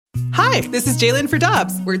Hi, this is Jalen for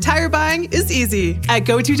Dobbs, where tire buying is easy. At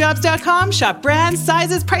GoToDobbs.com, shop brands,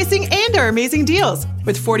 sizes, pricing, and our amazing deals.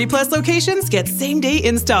 With 40-plus locations, get same-day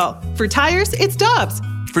install. For tires, it's Dobbs.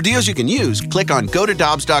 For deals you can use, click on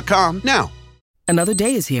GoToDobbs.com now. Another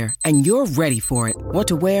day is here, and you're ready for it. What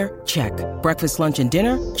to wear? Check. Breakfast, lunch, and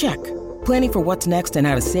dinner? Check. Planning for what's next and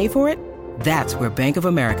how to save for it? That's where Bank of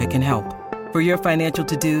America can help. For your financial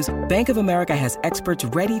to-dos, Bank of America has experts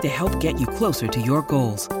ready to help get you closer to your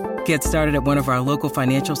goals. Get started at one of our local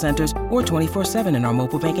financial centers or 24/7 in our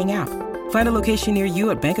mobile banking app. Find a location near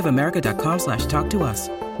you at bankofamerica.com/talktous.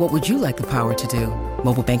 What would you like the power to do?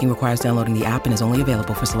 Mobile banking requires downloading the app and is only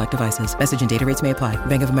available for select devices. Message and data rates may apply.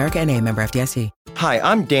 Bank of America N.A., member FDIC. Hi,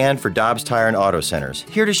 I'm Dan for Dobbs Tire and Auto Centers,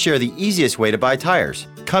 here to share the easiest way to buy tires.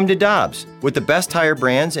 Come to Dobbs. With the best tire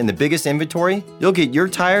brands and the biggest inventory, you'll get your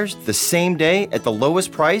tires the same day at the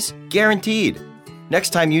lowest price, guaranteed.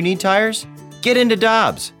 Next time you need tires, get into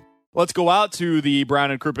Dobbs. Let's go out to the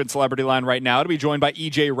Brown and Crouppen Celebrity Line right now to be joined by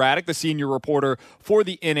EJ Raddick, the senior reporter for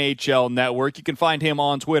the NHL Network. You can find him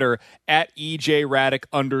on Twitter at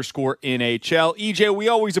EJRaddick_NHL. EJ, we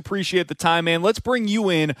always appreciate the time, man. Let's bring you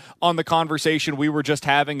in on the conversation we were just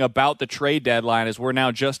having about the trade deadline, as we're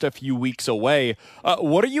now just a few weeks away.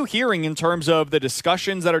 What are you hearing in terms of the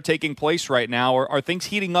discussions that are taking place right now? Or are things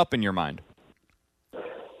heating up in your mind?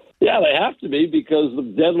 Yeah, they have to be, because the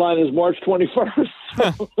deadline is March 21st.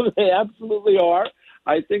 So they absolutely are.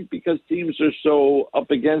 I think because teams are so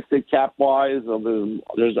up against it cap-wise,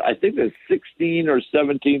 there's 16 or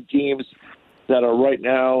 17 teams that are right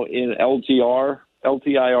now in LTIR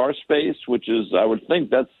space, which is, I would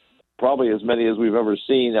think that's probably as many as we've ever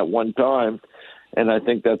seen at one time. And I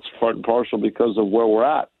think that's part and parcel because of where we're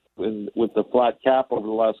at with the flat cap over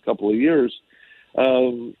the last couple of years.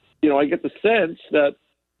 I get the sense that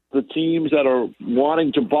the teams that are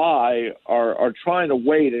wanting to buy are trying to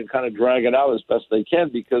wait and kind of drag it out as best they can,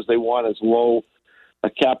 because they want as low a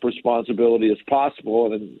cap responsibility as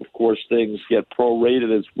possible. And then, of course, things get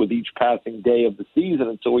prorated as with each passing day of the season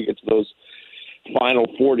until we get to those final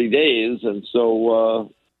 40 days. And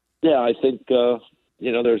so, I think, there's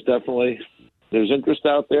interest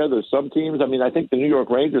out there. There's some teams. I mean, I think the New York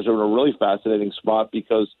Rangers are in a really fascinating spot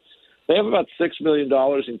because they have about $6 million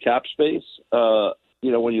in cap space,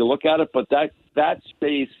 when you look at it, but that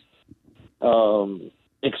space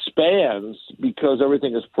expands because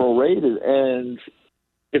everything is prorated. And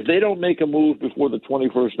if they don't make a move before the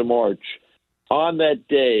 21st of March, on that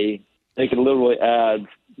day, they can literally add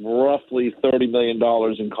roughly $30 million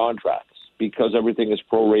in contracts because everything is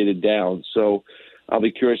prorated down. So I'll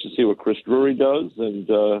be curious to see what Chris Drury does and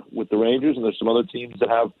with the Rangers. And there's some other teams that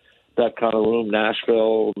have that kind of room,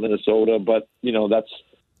 Nashville, Minnesota, but, that's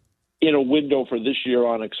in a window for this year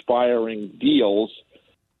on expiring deals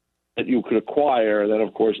that you could acquire. Then,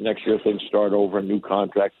 of course, next year things start over and new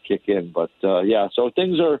contracts kick in. But, so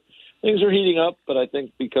things are heating up. But I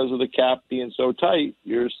think because of the cap being so tight,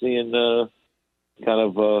 you're seeing kind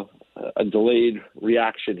of a delayed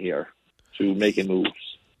reaction here to making moves.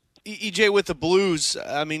 EJ, with the Blues,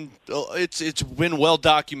 I mean, it's been well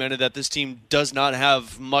documented that this team does not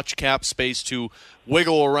have much cap space to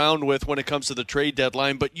wiggle around with when it comes to the trade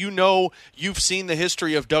deadline. But you've seen the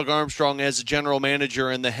history of Doug Armstrong as a general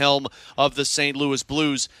manager and the helm of the St. Louis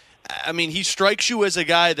Blues. I mean, he strikes you as a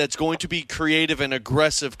guy that's going to be creative and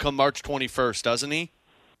aggressive come March 21st, doesn't he?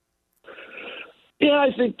 Yeah,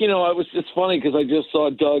 I think, it's funny because I just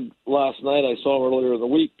saw Doug last night. I saw him earlier in the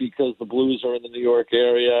week because the Blues are in the New York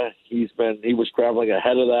area. He was traveling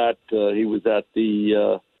ahead of that. He was at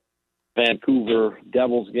the Vancouver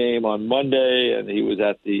Devils game on Monday, and he was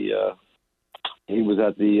at the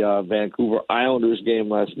Vancouver Islanders game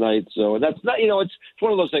last night. So, and that's not, it's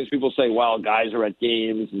one of those things people say, well, guys are at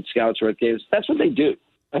games and scouts are at games. That's what they do.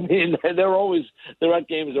 I mean, they're at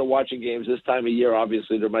games, they're watching games. This time of year,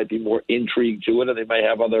 obviously, there might be more intrigue to it, and they may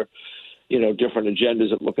have other, different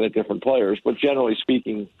agendas of looking at different players. But generally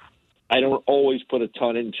speaking, I don't always put a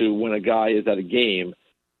ton into when a guy is at a game,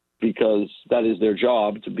 because that is their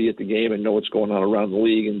job, to be at the game and know what's going on around the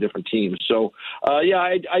league and different teams. So,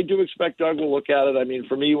 I do expect Doug will look at it. I mean,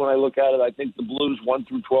 for me, when I look at it, I think the Blues 1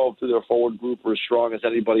 through 12 through their forward group are as strong as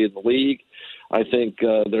anybody in the league. I think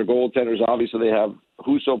their goaltenders, obviously, they have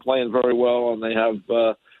Husso playing very well, and they have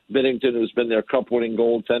Binnington, who's been their cup-winning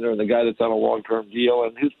goaltender, and the guy that's on a long-term deal,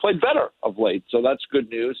 and who's played better of late. So that's good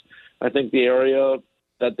news. I think the area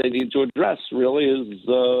that they need to address really is,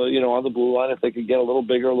 on the blue line, if they could get a little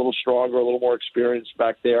bigger, a little stronger, a little more experienced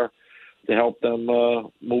back there to help them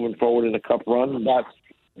moving forward in a cup run. That's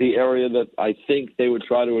the area that I think they would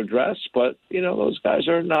try to address. But, those guys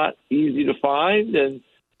are not easy to find, and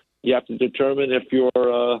you have to determine if you're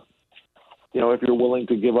if you're willing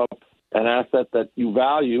to give up an asset that you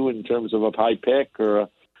value in terms of a high pick or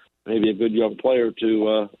maybe a good young player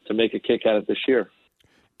to make a kick at it this year.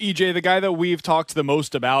 EJ, the guy that we've talked the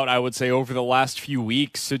most about, I would say, over the last few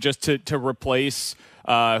weeks, so just to replace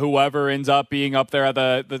whoever ends up being up there at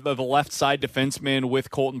the left side defenseman with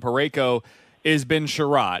Colton Parayko, is Ben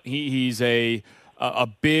Chiarot. He's a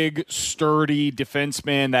big, sturdy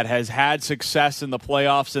defenseman that has had success in the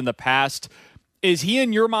playoffs in the past. Is he,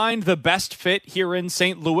 in your mind, the best fit here in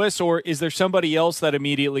St. Louis, or is there somebody else that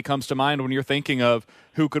immediately comes to mind when you're thinking of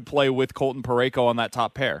who could play with Colton Parayko on that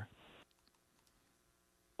top pair?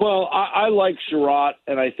 Well, I like Chiarot,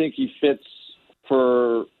 and I think he fits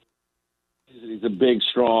for – he's a big,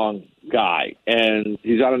 strong guy, and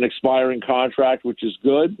he's on an expiring contract, which is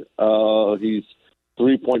good. He's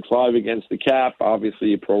 3.5 against the cap. Obviously,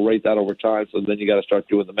 you prorate that over time, so then you got to start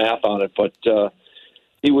doing the math on it. But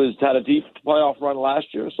he had a deep playoff run last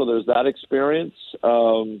year, so there's that experience.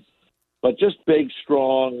 But just big,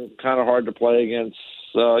 strong, kind of hard to play against.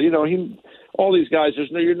 All these guys,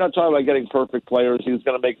 you're not talking about getting perfect players. He's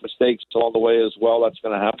going to make mistakes along the way as well. That's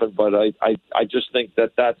going to happen. But I just think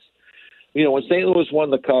that's, when St. Louis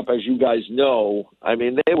won the Cup, as you guys know, I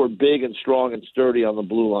mean, they were big and strong and sturdy on the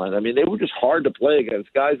blue line. I mean, they were just hard to play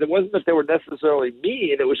against, guys. It wasn't that they were necessarily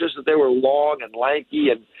mean. It was just that they were long and lanky,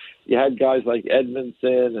 and you had guys like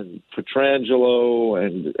Edmondson and Pietrangelo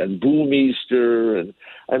and Boomeister, and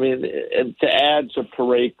to add to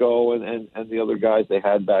Parayko and the other guys they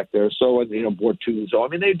had back there. So, Bortuzzo. I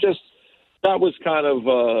mean, that was kind of,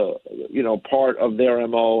 part of their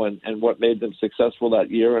MO and what made them successful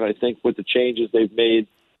that year. And I think with the changes they've made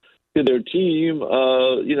to their team,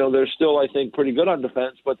 they're still, I think, pretty good on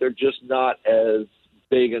defense, but they're just not as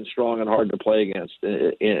big and strong and hard to play against.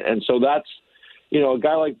 And so that's, a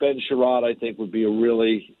guy like Ben Chiarot, I think, would be a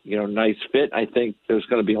really, nice fit. I think there's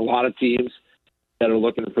going to be a lot of teams that are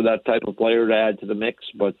looking for that type of player to add to the mix.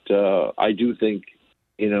 But I do think,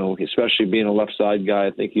 especially being a left side guy,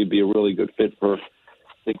 I think he'd be a really good fit to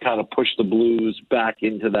kind of push the Blues back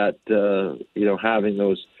into that, having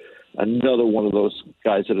another one of those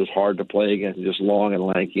guys that is hard to play against, just long and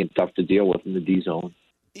lanky and tough to deal with in the D zone.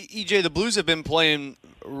 EJ, the Blues have been playing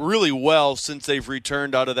really well since they've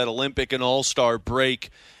returned out of that Olympic and All-Star break.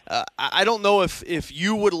 I don't know if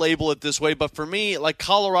you would label it this way, but for me, like,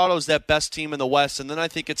 Colorado's that best team in the West, and then I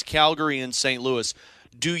think it's Calgary and St. Louis.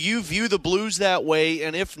 Do you view the Blues that way?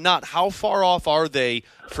 And if not, how far off are they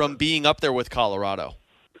from being up there with Colorado?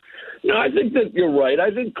 I think that you're right. I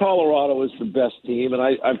think Colorado is the best team, and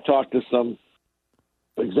I've talked to some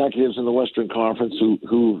executives in the Western Conference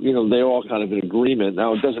who they're all kind of in agreement.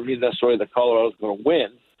 Now, it doesn't mean necessarily that Colorado's going to win,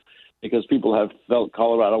 because people have felt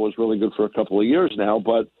Colorado was really good for a couple of years now,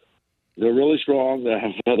 but they're really strong. They're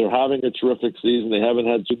having a terrific season. They haven't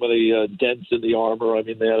had too many dents in the armor. I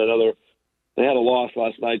mean, they had a loss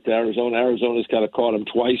last night to Arizona. Arizona's kind of caught them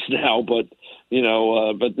twice now, but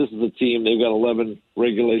this is a team. They've got 11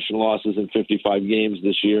 regulation losses in 55 games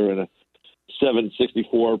this year, and a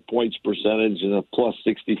 .764 points percentage and a plus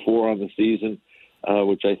 64 on the season,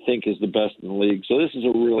 which I think is the best in the league. So this is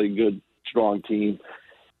a really good, strong team,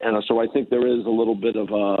 and so I think there is a little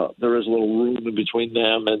room in between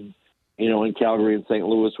them and in Calgary and St.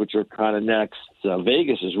 Louis, which are kind of next.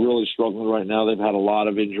 Vegas is really struggling right now. They've had a lot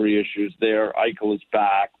of injury issues there. Eichel is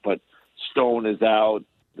back, but Stone is out.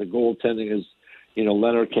 The goaltending is,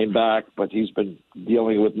 Leonard came back, but he's been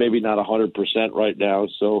dealing with maybe not 100% right now.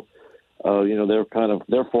 So,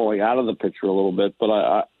 they're falling out of the picture a little bit. But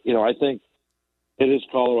I think it is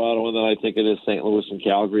Colorado, and then I think it is St. Louis and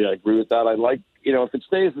Calgary. I agree with that. I like, if it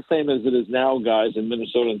stays the same as it is now, guys, and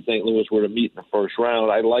Minnesota and St. Louis were to meet in the first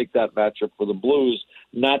round, I like that matchup for the Blues.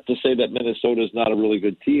 Not to say that Minnesota is not a really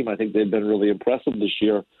good team. I think they've been really impressive this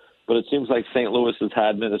year. But it seems like St. Louis has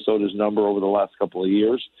had Minnesota's number over the last couple of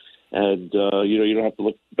years. And, you don't have to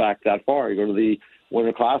look back that far. You go to the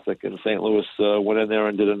Winter Classic, and St. Louis went in there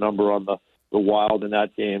and did a number on the Wild in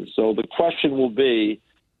that game. So the question will be,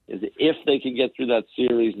 is if they can get through that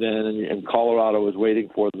series then, and Colorado is waiting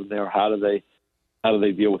for them there, how do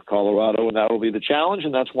they deal with Colorado? And that will be the challenge,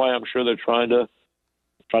 and that's why I'm sure they're trying to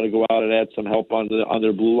go out and add some help on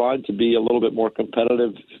their blue line to be a little bit more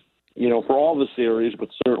competitive, for all the series, but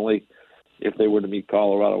certainly if they were to meet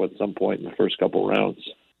Colorado at some point in the first couple rounds.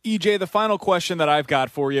 EJ, the final question that I've got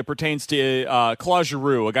for you pertains to Claude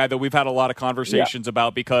Giroux, a guy that we've had a lot of conversations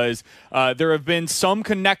about because there have been some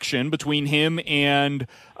connection between him and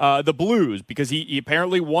the Blues because he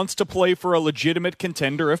apparently wants to play for a legitimate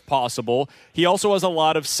contender if possible. He also has a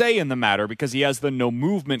lot of say in the matter because he has the no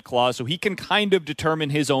movement clause, so he can kind of determine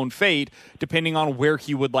his own fate depending on where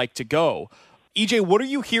he would like to go. EJ, what are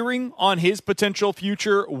you hearing on his potential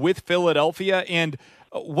future with Philadelphia? And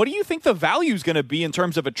what do you think the value is going to be in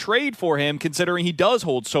terms of a trade for him, considering he does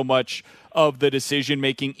hold so much of the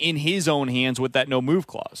decision-making in his own hands with that no-move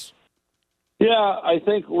clause? Yeah, I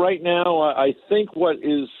think right now, I think what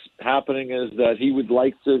is happening is that he would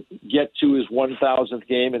like to get to his 1,000th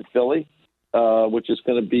game in Philly, which is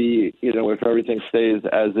going to be, if everything stays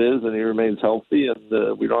as is and he remains healthy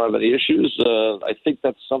and we don't have any issues. I think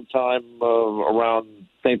that's sometime around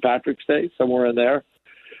St. Patrick's Day, somewhere in there.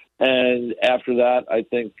 And after that, I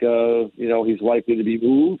think, he's likely to be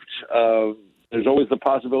moved. There's always the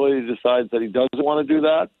possibility he decides that he doesn't want to do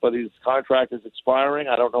that, but his contract is expiring.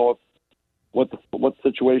 I don't know what the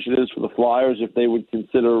situation is for the Flyers, if they would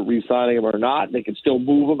consider re-signing him or not. They can still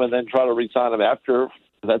move him and then try to re-sign him after.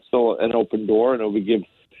 That's still an open door, and it would give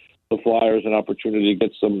the Flyers an opportunity to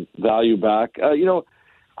get some value back.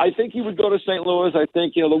 I think he would go to St. Louis. I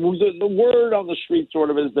think, the word on the street sort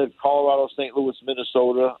of is that Colorado, St. Louis,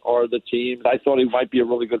 Minnesota are the teams. I thought he might be a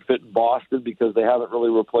really good fit in Boston because they haven't really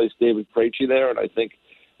replaced David Krejci there, and I think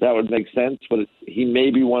that would make sense. But he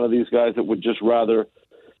may be one of these guys that would just rather,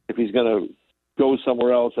 if he's going to go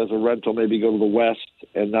somewhere else as a rental, maybe go to the West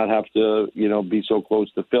and not have to, be so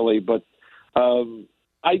close to Philly. But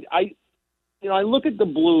I look at the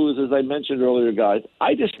Blues, as I mentioned earlier, guys.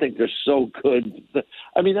 I just think they're so good.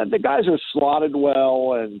 I mean, the guys are slotted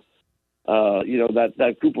well, and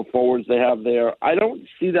that group of forwards they have there. I don't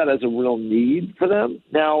see that as a real need for them.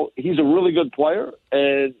 Now, he's a really good player,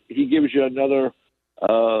 and he gives you another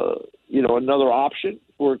option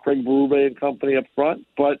for Craig Berube and company up front.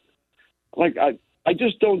 But I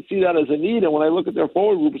just don't see that as a need. And when I look at their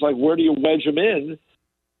forward group, it's like, where do you wedge them in?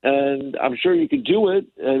 And I'm sure you could do it.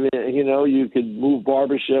 I mean, you could move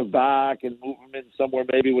Barbashev back and move him in somewhere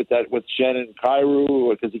maybe with Shen and Kyrou,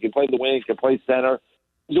 because he can play the wing, he can play center.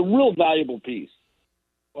 He's a real valuable piece.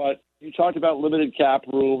 But you talked about limited cap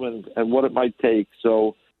room and what it might take.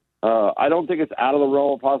 So I don't think it's out of the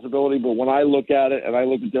realm of possibility. But when I look at it and I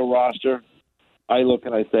look at their roster, I look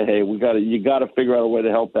and I say, hey, you got to figure out a way to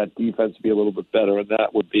help that defense be a little bit better, and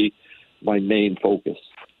that would be my main focus.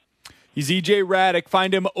 He's EJ Hradek.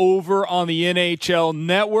 Find him over on the NHL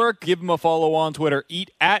Network. Give him a follow on Twitter.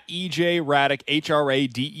 At EJ Hradek,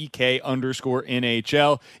 HRADEK_NHL.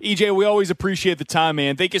 EJ, we always appreciate the time,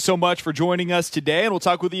 man. Thank you so much for joining us today, and we'll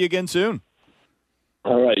talk with you again soon.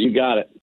 All right, you got it.